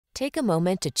Take a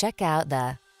moment to check out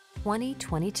the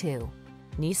 2022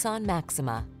 Nissan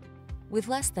Maxima. With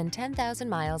less than 10,000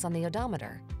 miles on the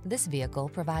odometer, this vehicle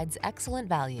provides excellent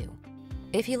value.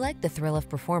 If you like the thrill of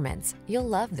performance, you'll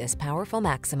love this powerful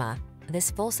Maxima. This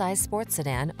full-size sports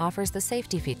sedan offers the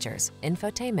safety features,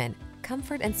 infotainment,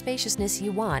 comfort and spaciousness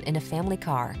you want in a family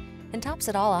car, and tops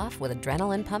it all off with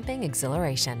adrenaline-pumping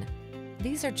exhilaration.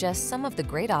 These are just some of the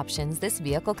great options this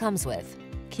vehicle comes with: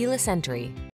 keyless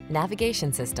entry,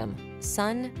 navigation system,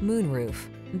 sun, moonroof,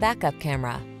 backup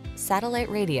camera, satellite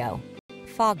radio,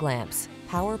 fog lamps,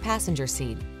 power passenger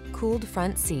seat, cooled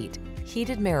front seat,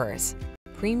 heated mirrors,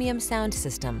 premium sound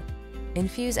system.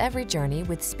 Infuse every journey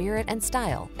with spirit and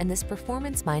style in this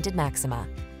performance-minded Maxima.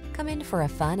 Come in for a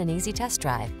fun and easy test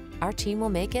drive. Our team will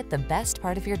make it the best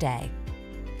part of your day.